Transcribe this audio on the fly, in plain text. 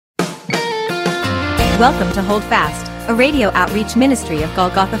Welcome to Hold Fast, a radio outreach ministry of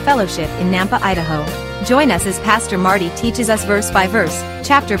Golgotha Fellowship in Nampa, Idaho. Join us as Pastor Marty teaches us verse by verse,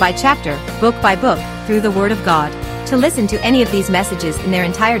 chapter by chapter, book by book, through the Word of God. To listen to any of these messages in their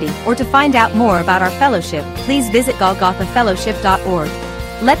entirety or to find out more about our fellowship, please visit golgothafellowship.org.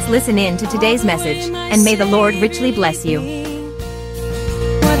 Let's listen in to today's message, and may the Lord richly bless you.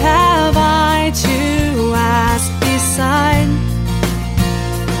 What have I to ask beside?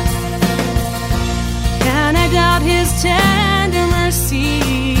 Can I doubt His tender mercy,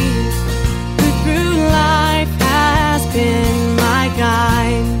 who through life has been my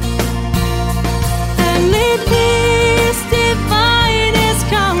guide? And may peace divine His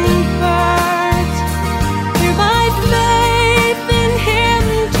comfort, through my faith in Him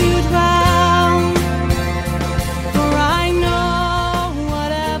to dwell. For I know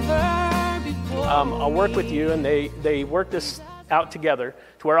whatever before. I'll work with you, and they work this out together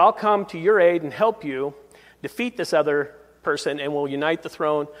to where I'll come to your aid and help you defeat this other person, and we'll unite the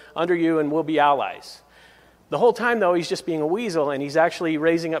throne under you, and we'll be allies. The whole time, though, he's just being a weasel, and he's actually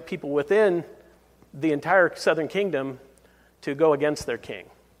raising up people within the entire southern kingdom to go against their king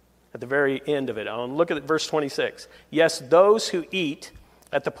at the very end of it. Look at verse 26. Yes, those who eat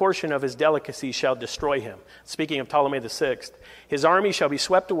at the portion of his delicacy shall destroy him. Speaking of Ptolemy VI, his army shall be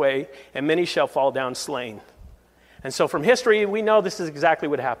swept away, and many shall fall down slain. And so from history, we know this is exactly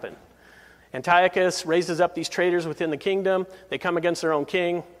what happened. Antiochus raises up these traitors within the kingdom. They come against their own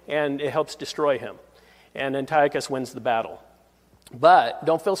king, and it helps destroy him. And Antiochus wins the battle. But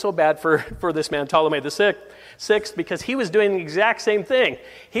don't feel so bad for this man, Ptolemy VI, because he was doing the exact same thing.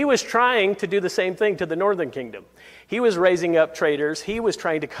 He was trying to do the same thing to the northern kingdom. He was raising up traitors. He was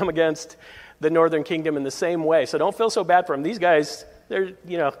trying to come against the northern kingdom in the same way. So don't feel so bad for him. These guys,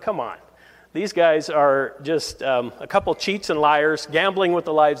 come on. These guys are just a couple cheats and liars gambling with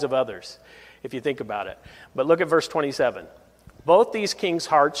the lives of others, if you think about it. But look at verse 27. Both these kings'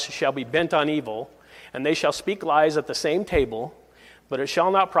 hearts shall be bent on evil, and they shall speak lies at the same table, but it shall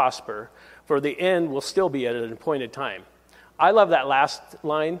not prosper, for the end will still be at an appointed time. I love that last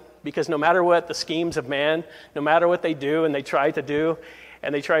line, because no matter what the schemes of man, no matter what they do and they try to do,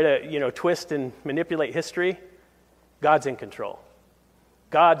 and they try to twist and manipulate history, God's in control.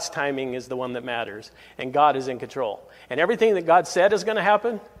 God's timing is the one that matters, and God is in control. And everything that God said is going to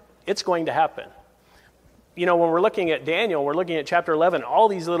happen, it's going to happen. When we're looking at Daniel, we're looking at chapter 11, all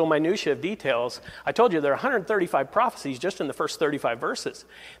these little minutiae of details. I told you there are 135 prophecies just in the first 35 verses.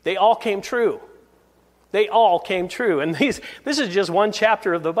 They all came true. They all came true. And this is just one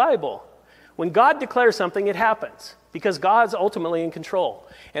chapter of the Bible. When God declares something, it happens, because God's ultimately in control.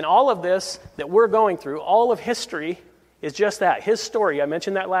 And all of this that we're going through, all of history, is just that, his story. I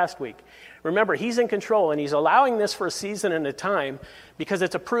mentioned that last week. Remember, he's in control, and he's allowing this for a season and a time because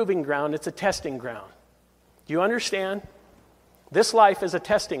it's a proving ground, it's a testing ground. Do you understand? This life is a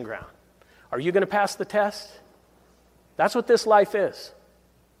testing ground. Are you going to pass the test? That's what this life is.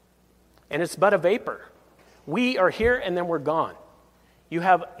 And it's but a vapor. We are here and then we're gone. You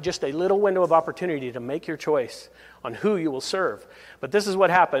have just a little window of opportunity to make your choice on who you will serve. But this is what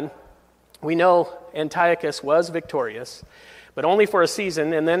happened. We know Antiochus was victorious, but only for a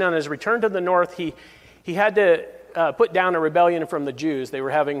season. And then on his return to the north, he had to put down a rebellion from the Jews. They were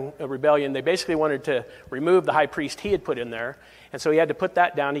having a rebellion. They basically wanted to remove the high priest he had put in there. And so he had to put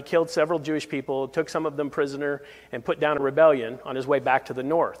that down. He killed several Jewish people, took some of them prisoner, and put down a rebellion on his way back to the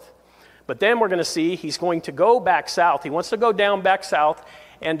north. But then we're going to see he's going to go back south. He wants to go down back south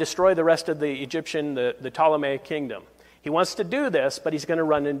and destroy the rest of the Egyptian, the Ptolemaic kingdom. He wants to do this, but he's going to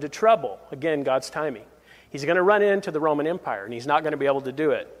run into trouble. Again, God's timing. He's going to run into the Roman Empire, and he's not going to be able to do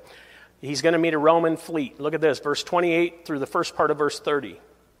it. He's going to meet a Roman fleet. Look at this, verse 28 through the first part of verse 30.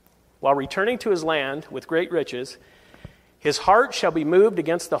 While returning to his land with great riches, his heart shall be moved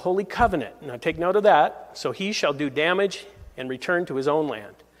against the holy covenant. Now take note of that. So he shall do damage and return to his own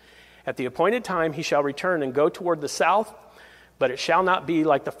land. At the appointed time he shall return and go toward the south, but it shall not be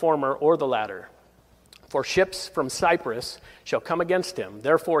like the former or the latter. For ships from Cyprus shall come against him.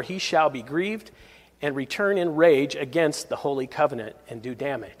 Therefore he shall be grieved and return in rage against the holy covenant and do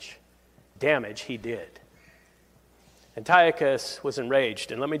damage. Damage he did. Antiochus was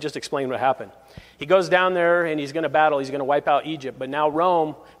enraged, and let me just explain what happened. He goes down there and he's going to battle. He's going to wipe out Egypt, but now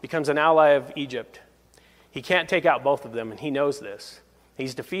Rome becomes an ally of Egypt. He can't take out both of them, and he knows this.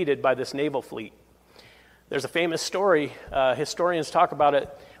 He's defeated by this naval fleet. There's a famous story, historians talk about it,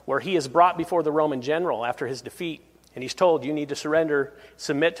 where he is brought before the Roman general after his defeat, and he's told, you need to surrender,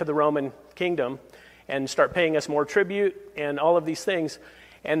 submit to the Roman kingdom, and start paying us more tribute, and all of these things.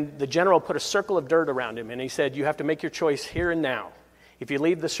 And the general put a circle of dirt around him, and he said, you have to make your choice here and now. If you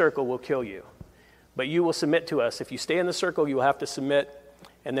leave the circle, we'll kill you. but you will submit to us. If you stay in the circle, you will have to submit,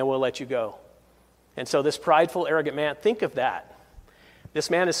 and then we'll let you go. And so this prideful, arrogant man, think of that. This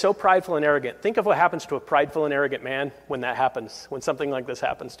man is so prideful and arrogant. Think of what happens to a prideful and arrogant man when that happens, when something like this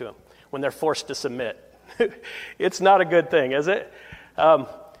happens to him, when they're forced to submit. It's not a good thing, is it?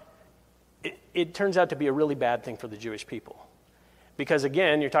 It turns out to be a really bad thing for the Jewish people. Because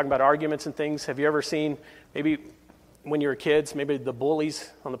again, you're talking about arguments and things. Have you ever seen, maybe when you were kids, maybe the bullies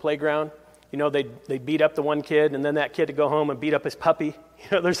on the playground? You know, they beat up the one kid, and then that kid would go home and beat up his puppy. You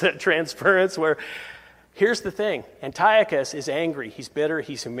know, there's that transference where, here's the thing. Antiochus is angry. He's bitter.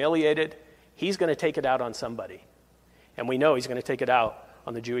 He's humiliated. He's going to take it out on somebody. And we know he's going to take it out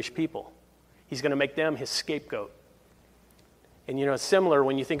on the Jewish people. He's going to make them his scapegoat. And, you know, it's similar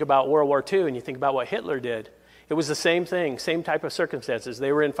when you think about World War II and you think about what Hitler did. It was the same thing, same type of circumstances.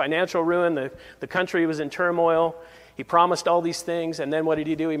 They were in financial ruin. The country was in turmoil. He promised all these things, and then what did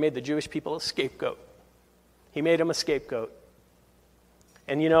he do? He made the Jewish people a scapegoat. He made them a scapegoat.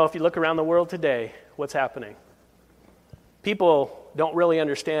 And, you know, if you look around the world today, what's happening? People don't really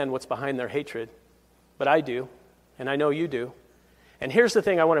understand what's behind their hatred, but I do, and I know you do. And here's the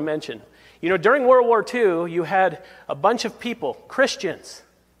thing I want to mention. You know, during World War II, you had a bunch of people, Christians,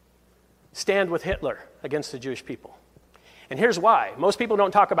 stand with Hitler against the Jewish people. And here's why. Most people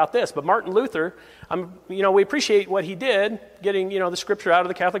don't talk about this, but Martin Luther, we appreciate what he did, getting, the scripture out of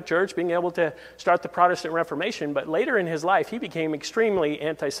the Catholic Church, being able to start the Protestant Reformation, but later in his life, he became extremely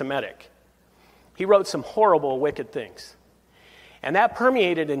anti-Semitic. He wrote some horrible, wicked things. And that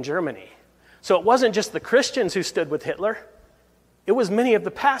permeated in Germany. So it wasn't just the Christians who stood with Hitler. It was many of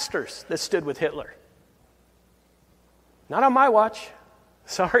the pastors that stood with Hitler. Not on my watch.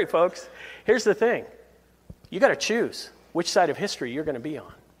 Sorry, folks. Here's the thing. You got to choose which side of history you're going to be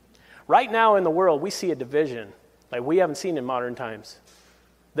on. Right now in the world, we see a division like we haven't seen in modern times.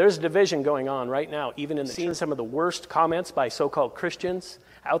 There's a division going on right now, even in the church. Some of the worst comments by so-called Christians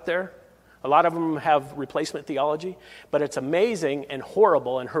out there. A lot of them have replacement theology, but it's amazing and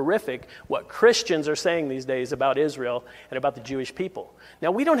horrible and horrific what Christians are saying these days about Israel and about the Jewish people.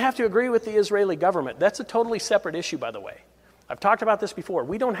 Now, we don't have to agree with the Israeli government. That's a totally separate issue, by the way. I've talked about this before.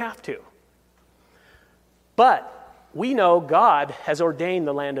 We don't have to. But we know God has ordained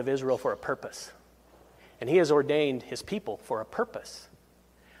the land of Israel for a purpose. And he has ordained his people for a purpose.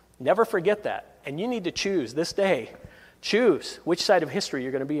 Never forget that. And you need to choose this day. Choose which side of history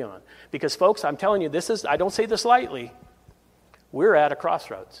you're going to be on. Because, folks, I'm telling you, I don't say this lightly. We're at a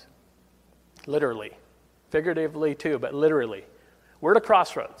crossroads. Literally. Figuratively, too, but literally. We're at a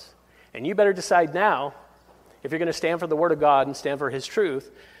crossroads. And you better decide now if you're going to stand for the Word of God and stand for his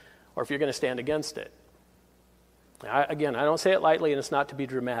truth, or if you're going to stand against it. Again, I don't say it lightly, and it's not to be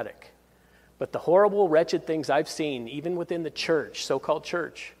dramatic. But the horrible, wretched things I've seen, even within the church, so-called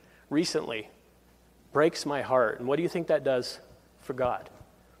church, recently, breaks my heart. And what do you think that does for God?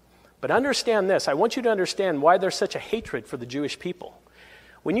 But understand this. I want you to understand why there's such a hatred for the Jewish people.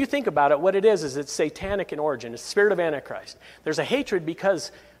 When you think about it, what it is it's satanic in origin. It's the spirit of Antichrist. There's a hatred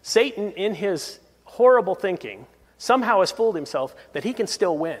because Satan, in his horrible thinking, somehow has fooled himself that he can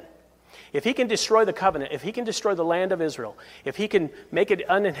still win. If he can destroy the covenant, if he can destroy the land of Israel, if he can make it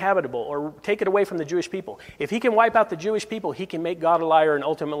uninhabitable or take it away from the Jewish people, if he can wipe out the Jewish people, he can make God a liar and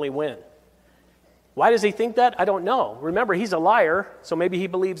ultimately win. Why does he think that? I don't know. Remember, he's a liar, so maybe he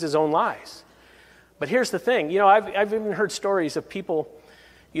believes his own lies. But here's the thing. I've even heard stories of people,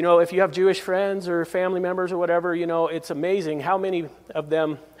 if you have Jewish friends or family members or whatever, it's amazing how many of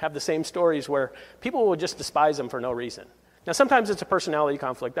them have the same stories where people will just despise them for no reason. Now, sometimes it's a personality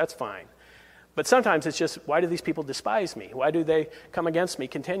conflict. That's fine. But sometimes it's just, why do these people despise me? Why do they come against me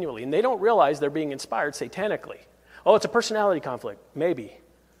continually? And they don't realize they're being inspired satanically. Oh, it's a personality conflict. Maybe.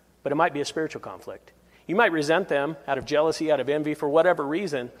 But it might be a spiritual conflict. You might resent them out of jealousy, out of envy, for whatever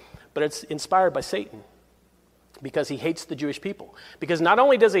reason, but it's inspired by Satan because he hates the Jewish people. Because not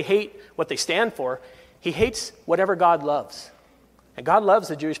only does he hate what they stand for, he hates whatever God loves. And God loves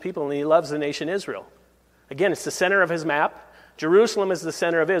the Jewish people, and he loves the nation Israel. Again, it's the center of his map. Jerusalem is the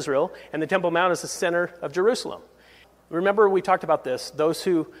center of Israel, and the Temple Mount is the center of Jerusalem. Remember, we talked about this. Those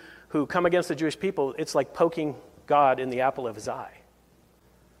who come against the Jewish people, it's like poking God in the apple of his eye.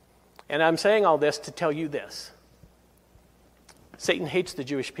 And I'm saying all this to tell you this. Satan hates the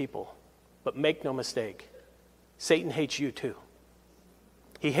Jewish people, but make no mistake, Satan hates you too.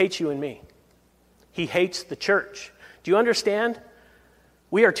 He hates you and me. He hates the church. Do you understand?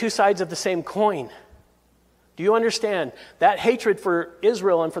 We are two sides of the same coin. Do you understand? That hatred for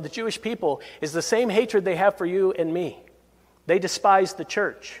Israel and for the Jewish people is the same hatred they have for you and me. They despise the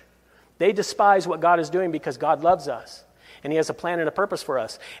church. They despise what God is doing because God loves us. And he has a plan and a purpose for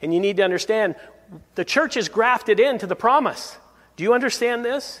us. And you need to understand, the church is grafted into the promise. Do you understand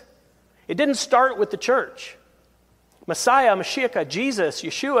this? It didn't start with the church. Messiah, Mashiach, Jesus,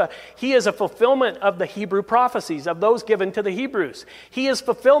 Yeshua, he is a fulfillment of the Hebrew prophecies, of those given to the Hebrews. He is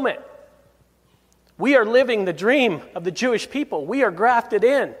fulfillment. We are living the dream of the Jewish people. We are grafted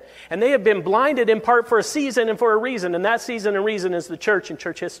in. And they have been blinded in part for a season and for a reason. And that season and reason is the church and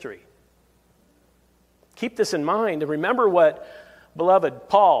church history. Keep this in mind and remember what beloved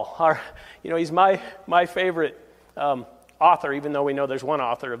Paul, he's my favorite author, even though we know there's one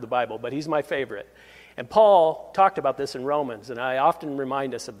author of the Bible, but he's my favorite. And Paul talked about this in Romans, and I often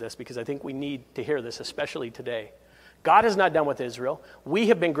remind us of this because I think we need to hear this, especially today. God is not done with Israel. We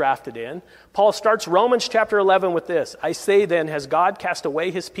have been grafted in. Paul starts Romans chapter 11 with this. I say then, has God cast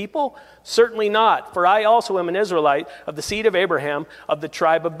away his people? Certainly not, for I also am an Israelite of the seed of Abraham, of the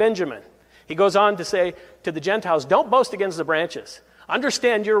tribe of Benjamin. He goes on to say to the Gentiles, don't boast against the branches.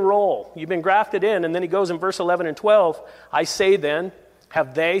 Understand your role. You've been grafted in. And then he goes in verse 11 and 12, I say then,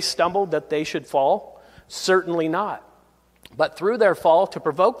 have they stumbled that they should fall? Certainly not. But through their fall, to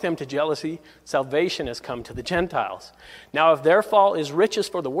provoke them to jealousy, salvation has come to the Gentiles. Now, if their fall is riches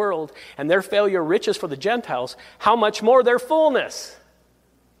for the world, and their failure riches for the Gentiles, how much more their fullness?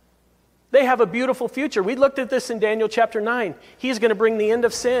 They have a beautiful future. We looked at this in Daniel chapter 9. He is going to bring the end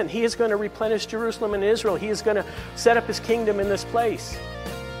of sin. He is going to replenish Jerusalem and Israel. He is going to set up his kingdom in this place.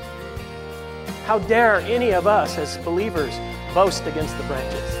 How dare any of us as believers boast against the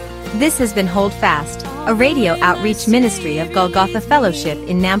branches? This has been Hold Fast, a radio outreach ministry of Golgotha Fellowship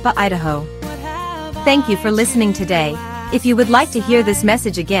in Nampa, Idaho. Thank you for listening today. If you would like to hear this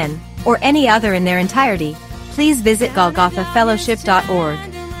message again, or any other in their entirety, please visit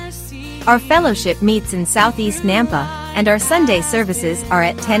golgothafellowship.org. Our fellowship meets in Southeast Nampa, and our Sunday services are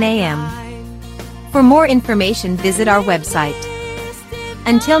at 10 a.m. For more information, visit our website.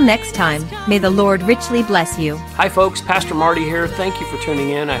 Until next time, may the Lord richly bless you. Hi folks, Pastor Marty here. Thank you for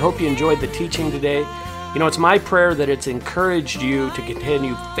tuning in. I hope you enjoyed the teaching today. It's my prayer that it's encouraged you to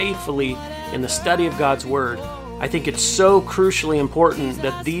continue faithfully in the study of God's Word. I think it's so crucially important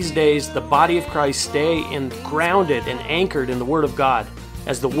that these days the body of Christ stay grounded and anchored in the Word of God.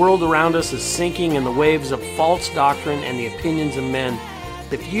 As the world around us is sinking in the waves of false doctrine and the opinions of men,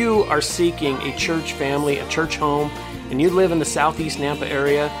 if you are seeking a church family, a church home, and you live in the Southeast Nampa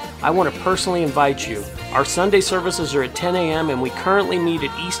area, I want to personally invite you. Our Sunday services are at 10 a.m. and we currently meet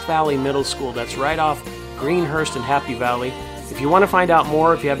at East Valley Middle School. That's right off Greenhurst and Happy Valley. If you want to find out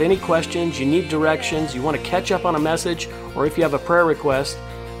more, if you have any questions, you need directions, you want to catch up on a message, or if you have a prayer request,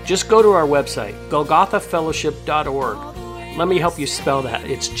 just go to our website, golgothafellowship.org. Let me help you spell that.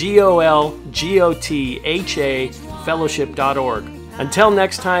 It's GOLGOTHA fellowship.org. Until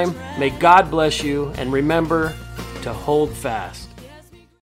next time, may God bless you, and remember to hold fast.